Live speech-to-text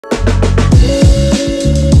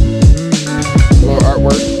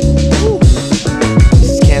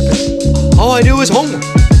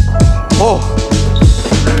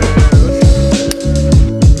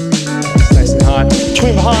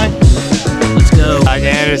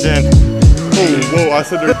Anderson. Whoa, I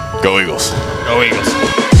said they're... Go Eagles. Go Eagles.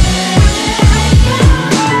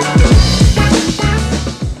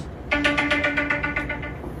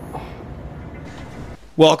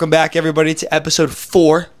 Welcome back, everybody, to episode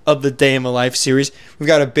 4 of the Day in My Life series. We've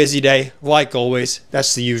got a busy day, like always.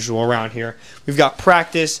 That's the usual around here. We've got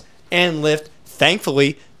practice and lift.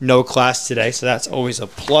 Thankfully, no class today, so that's always a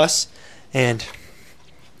plus. And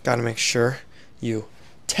got to make sure you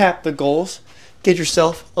tap the goals. Get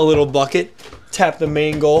yourself a little bucket. Tap the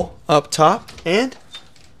main goal up top. And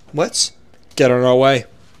let's get on our way.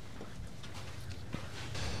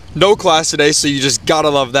 No class today, so you just gotta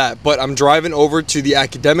love that. But I'm driving over to the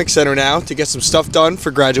academic center now to get some stuff done for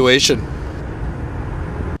graduation.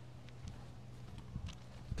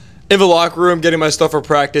 In the locker room, getting my stuff for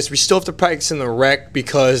practice. We still have to practice in the rec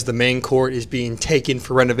because the main court is being taken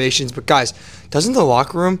for renovations. But guys, doesn't the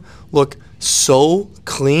locker room look so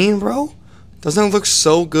clean, bro? Doesn't it look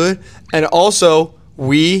so good? And also,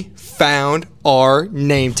 we found our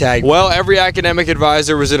name tag. Well, every academic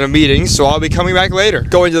advisor was in a meeting, so I'll be coming back later.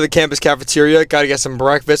 Going to the campus cafeteria, gotta get some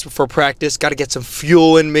breakfast before practice, gotta get some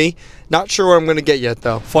fuel in me. Not sure what I'm gonna get yet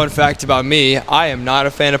though. Fun fact about me, I am not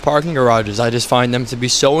a fan of parking garages. I just find them to be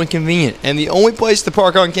so inconvenient. And the only place to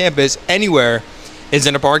park on campus, anywhere, is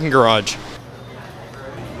in a parking garage.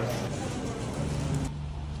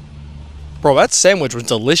 Bro, that sandwich was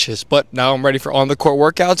delicious, but now I'm ready for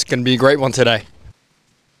on-the-court workouts. Gonna be a great one today.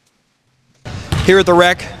 Here at the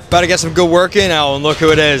rec, about to get some good work in now, and look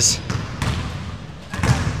who it is.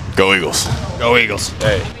 Go Eagles. Go Eagles.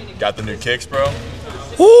 Hey, got the new kicks, bro?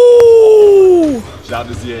 Woo! Shout out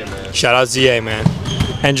to ZA, man. Shout out ZA, man.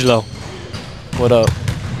 Angelo, what up?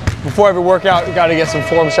 Before every workout, you gotta get some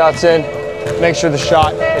form shots in. Make sure the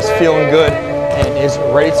shot is feeling good and is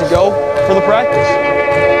ready to go for the practice.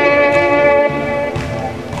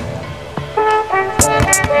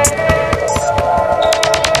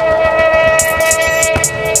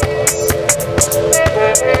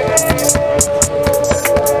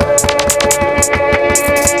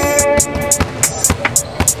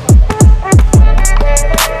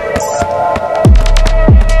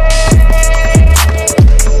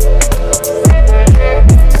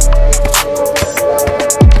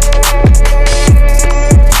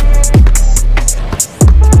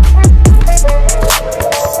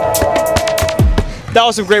 That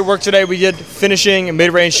was some great work today. We did finishing,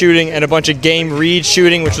 mid-range shooting, and a bunch of game read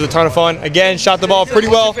shooting, which was a ton of fun. Again, shot the ball pretty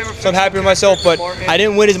well, so I'm happy with myself, but I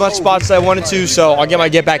didn't win as much spots as I wanted to, so I'll get my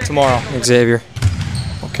get back tomorrow. Xavier.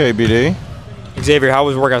 Okay, BD. Xavier, how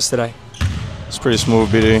was workouts today? It's pretty smooth,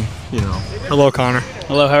 BD. You know. Hello, Connor.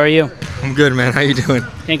 Hello, how are you? I'm good, man. How you doing?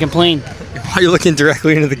 Can't complain. Why are you looking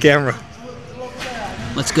directly into the camera?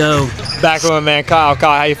 Let's go. Back with my man Kyle.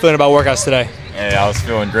 Kyle, how you feeling about workouts today? Hey, I was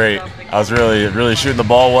feeling great. I was really shooting the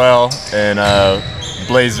ball well, and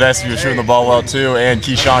Blaze Vesey was shooting the ball well too, and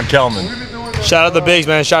Keyshawn Kelman. Shout out the bigs,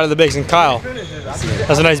 man. Shout out the bigs. And Kyle,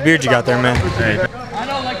 that's a nice beard you got there, man. Hey.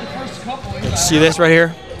 See this right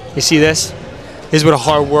here? You see this? This is what a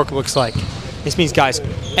hard work looks like. This means, guys,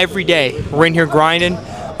 every day we're in here grinding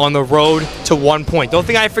on the road to 1 point. Don't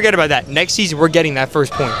think I forget about that. Next season, we're getting that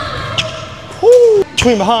first point. Woo!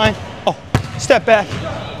 Between behind. Oh, step back.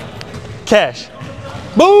 Cash.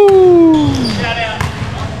 Boom!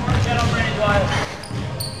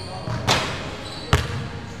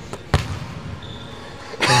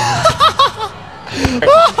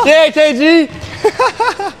 Yeah, KG.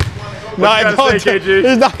 No, I don't. Say, KG?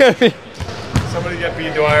 It's not gonna be. Somebody get B.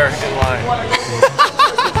 Dwyer in line.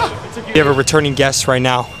 We have a returning guest right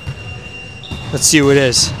now. Let's see who it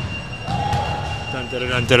is. Dun, dun,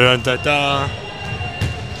 dun, dun, dun, dun.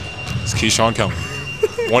 It's Keyshawn Kelman.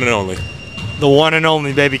 One and only. The one and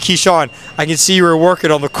only, baby. Keyshawn, I can see you were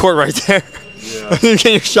working on the court right there. Yeah. You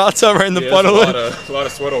get your shots up right in the funnel. A lot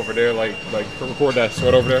of sweat over there. Like record that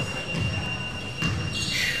sweat over there.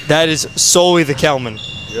 That is solely the Kelman.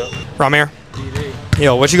 Yep. Ramir.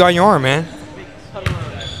 Yo, what you got in your arm, man? A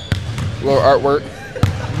little artwork.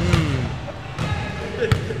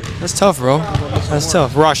 That's tough, bro. That's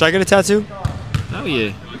tough. Rosh, should I get a tattoo? Oh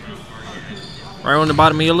yeah. Right on the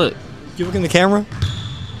bottom of your lip. You look in the camera?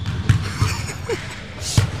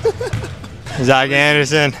 Zach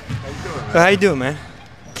Anderson. How you doing, man?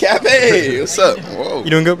 Cappy, what's up? Whoa. You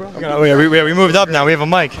doing good, bro? We moved up now. We have a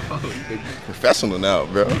mic. Professional now,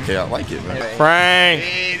 bro. Okay, I like it, man. Frank.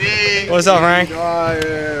 What's up, Frank?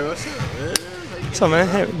 What's up, man?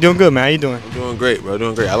 Hey, doing good, man. How you doing? I'm doing great, bro.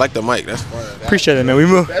 Doing great. I like the mic. That's fun. Appreciate it, man. We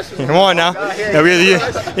move. Come on now.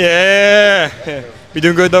 Yeah. You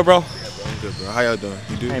doing good, though, bro? I'm good, bro. How y'all doing?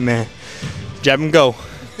 You do? Hey, man. Jab and go.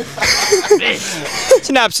 It's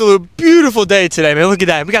an absolute beautiful day today, man. Look at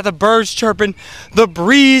that. We got the birds chirping. The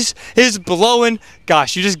breeze is blowing.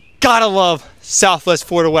 Gosh, you just gotta love Southwest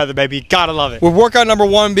Florida weather, baby. You gotta love it. With workout number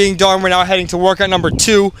 1 being done, we're now heading to workout number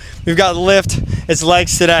 2. We've got lift. It's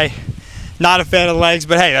legs today. Not a fan of legs,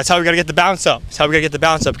 but hey, that's how we gotta get the bounce up. That's how we gotta get the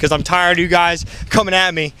bounce up, because I'm tired of you guys coming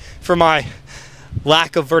at me for my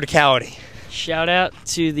lack of verticality. Shout out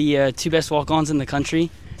to the 2 best walk-ons in the country,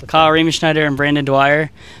 Kyle Riemenschneider and Brandon Dwyer.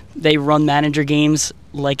 They run manager games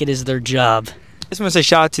like it is their job. I just want to say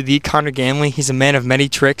shout out to the Connor Ganley. He's a man of many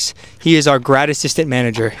tricks. He is our grad assistant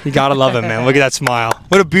manager. You gotta love him, man. Look at that smile.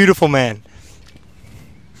 What a beautiful man.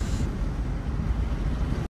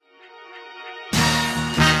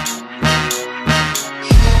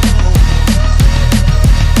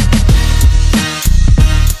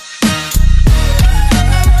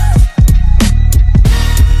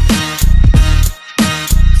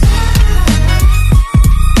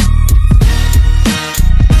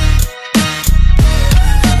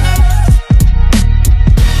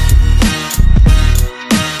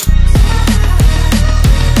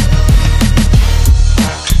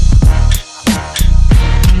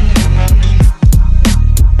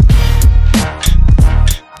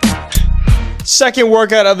 Second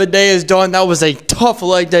workout of the day is done. That was a tough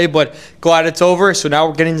leg day, but glad it's over. So now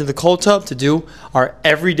we're getting to the cold tub to do our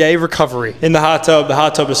everyday recovery. In the hot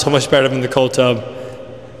tub is so much better than the cold tub.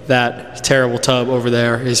 That terrible tub over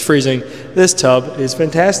there is freezing. This tub is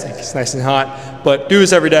fantastic. It's nice and hot, but do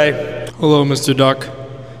this every day. Hello, Mr. Duck.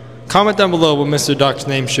 Comment down below what Mr. Duck's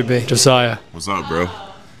name should be. Josiah. What's up, bro?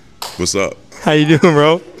 What's up? How you doing,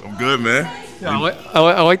 bro? I'm good, man. Yeah,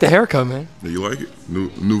 I like the haircut, man. You like it?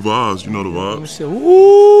 New vibes. You know the vibes.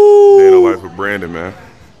 Ooh. Day in the life of Brandon, man.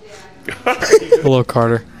 Hello,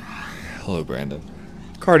 Carter. Hello, Brandon.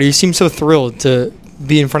 Carter, you seem so thrilled to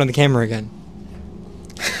be in front of the camera again.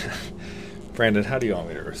 Brandon, how do you want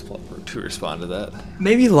me to respond to that?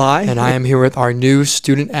 Maybe lie. And I am here with our new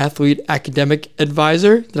student athlete academic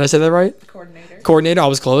advisor. Did I say that right? Coordinator. I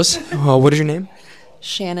was close. What is your name?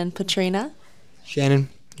 Shannon Petrina. Shannon,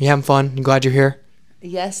 you having fun? You glad you're here?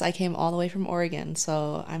 Yes, I came all the way from Oregon,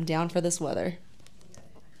 so I'm down for this weather.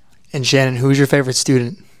 And Shannon, who's your favorite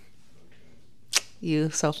student? You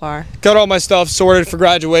so far. Got all my stuff sorted for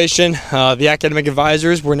graduation. The academic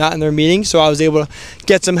advisors were not in their meeting, so I was able to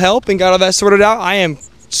get some help and got all that sorted out. I am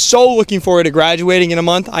so looking forward to graduating in a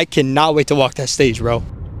month. I cannot wait to walk that stage, bro.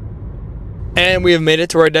 And we have made it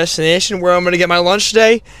to our destination where I'm going to get my lunch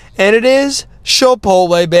today, and it is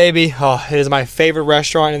Chipotle, baby. Oh, it is my favorite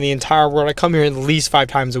restaurant in the entire world. I come here at least 5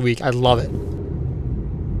 times a week. I love it.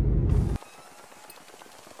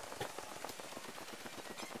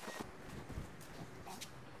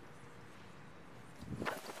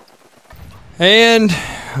 And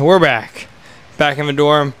we're back. Back in the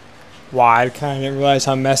dorm. Wow, I kind of didn't realize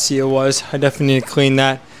how messy it was. I definitely need to clean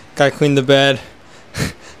that. Gotta clean the bed.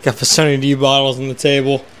 Got the Sunny D bottles on the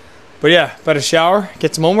table. But yeah, better shower,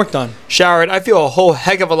 get some homework done. Showered, I feel a whole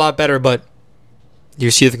heck of a lot better, but you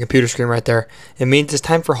see the computer screen right there. It means it's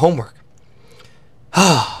time for homework.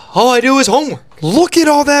 All I do is homework. Look at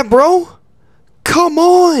all that, bro. Come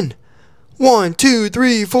on. 1, 2,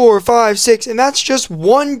 3, 4, 5, 6, and that's just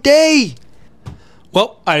one day.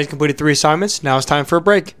 Well, I just completed 3 assignments. Now it's time for a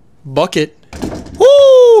break. Bucket.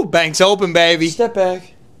 Woo! Bank's open, baby. Step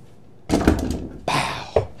back.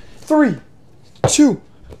 Bow. 3, 2,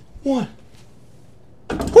 1.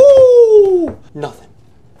 Woo! Nothing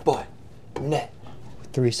but net.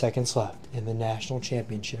 With 3 seconds left in the national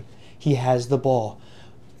championship. He has the ball.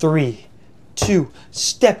 3, 2,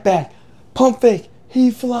 step back. Pump fake. He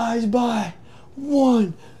flies by.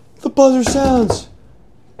 1. The buzzer sounds.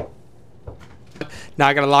 Now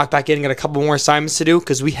I got to lock back in and got a couple more assignments to do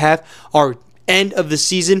because we have our end of the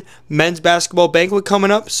season men's basketball banquet coming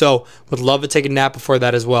up, so would love to take a nap before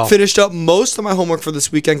that as well. Finished up most of my homework for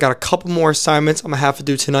this weekend. Got a couple more assignments I'm going to have to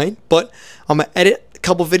do tonight, but I'm going to edit a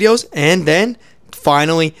couple videos and then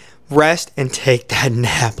finally rest and take that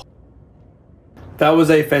nap. That was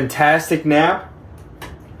a fantastic nap.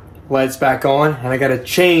 Lights back on, and I got to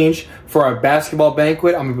change for our basketball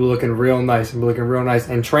banquet. I'm going to be looking real nice. I'm looking real nice.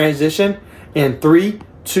 And transition in 3,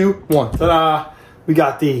 2, 1. Ta-da! We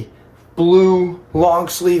got the blue long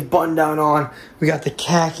sleeve button down on. We got the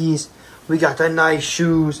khakis. We got the nice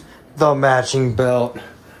shoes. The matching belt.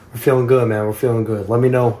 We're feeling good, man. We're feeling good. Let me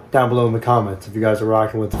know down below in the comments if you guys are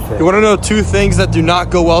rocking with the fit. You want to know 2 things that do not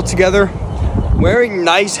go well together? Wearing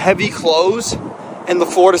nice heavy clothes and the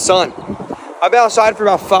Florida sun. I've been outside for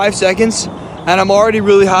about 5 seconds and I'm already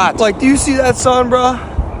really hot. Like, do you see that sun, bro?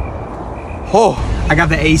 Oh, I got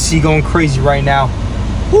the AC going crazy right now.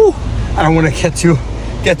 Whew. I don't want to get too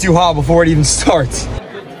get too hot before it even starts.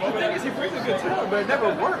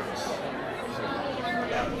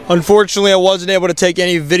 Unfortunately, I wasn't able to take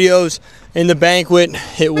any videos in the banquet.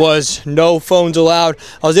 It was no phones allowed.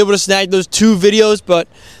 I was able to snag those 2 videos, but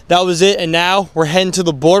that was it. And now we're heading to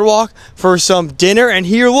the boardwalk for some dinner. And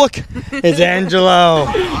here, look, it's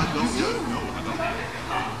Angelo.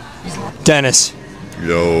 Dennis.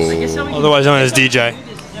 Yo. Otherwise known as DJ.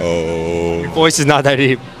 Oh. Your voice is not that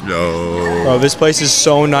deep. No. Bro, this place is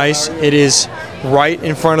so nice. It is right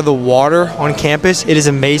in front of the water on campus. It is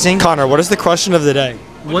amazing. Connor, what is the question of the day?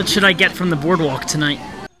 What should I get from the boardwalk tonight?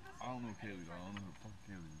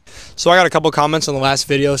 So I got a couple comments on the last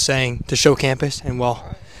video saying to show campus, and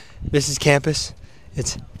well, this is campus.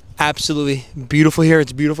 It's absolutely beautiful here.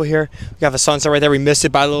 It's beautiful here. We got the sunset right there. We missed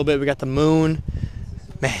it by a little bit. We got the moon.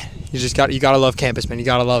 Man, you gotta love campus, man. You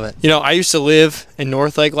gotta love it. You know, I used to live in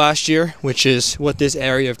North Lake last year, which is what this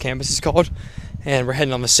area of campus is called, and we're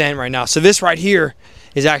heading on the sand right now. So this right here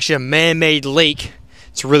is actually a man-made lake.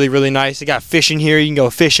 It's really, really nice. They got fishing here. You can go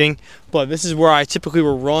fishing. But this is where I typically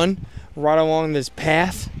will run, right along this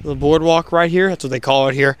path, the boardwalk right here. That's what they call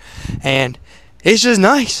it here. And it's just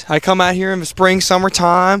nice. I come out here in the spring,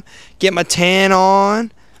 summertime, get my tan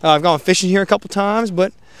on. I've gone fishing here a couple times.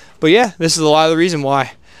 But yeah, this is a lot of the reason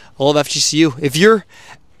why I love FGCU. If you're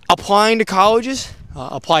applying to colleges,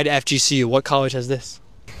 apply to FGCU. What college has this?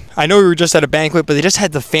 I know we were just at a banquet, but they just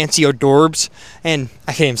had the fancy hors d'oeuvres, and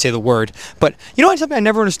I can't even say the word. But you know what? Something I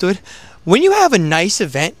never understood. When you have a nice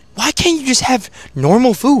event, why can't you just have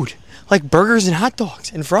normal food like burgers and hot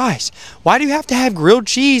dogs and fries? Why do you have to have grilled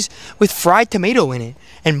cheese with fried tomato in it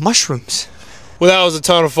and mushrooms? Well, that was a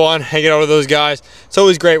ton of fun hanging out with those guys. It's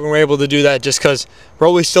always great when we're able to do that, just because we're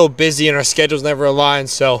always so busy and our schedules never align.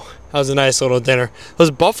 So that was a nice little dinner.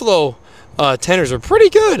 Those buffalo tenders are pretty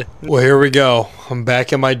good. Well, here we go. I'm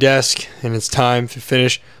back at my desk, and it's time to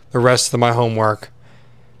finish the rest of my homework.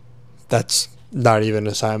 That's not even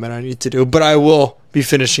an assignment I need to do, but I will be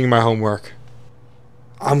finishing my homework.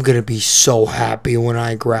 I'm gonna be so happy when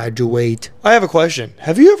I graduate. I have a question.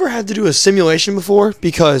 Have you ever had to do a simulation before?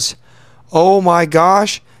 Because, oh my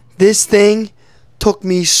gosh, this thing took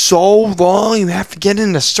me so long. You have to get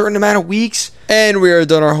in a certain amount of weeks. And we are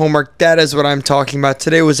done our homework. That is what I'm talking about.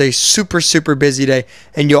 Today was a super, super busy day.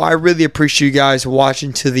 And yo, I really appreciate you guys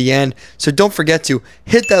watching to the end. So don't forget to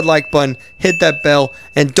hit that like button, hit that bell,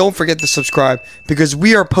 and don't forget to subscribe, because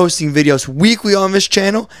we are posting videos weekly on this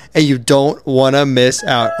channel and you don't want to miss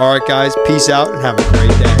out. All right, guys, peace out and have a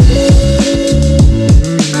great day.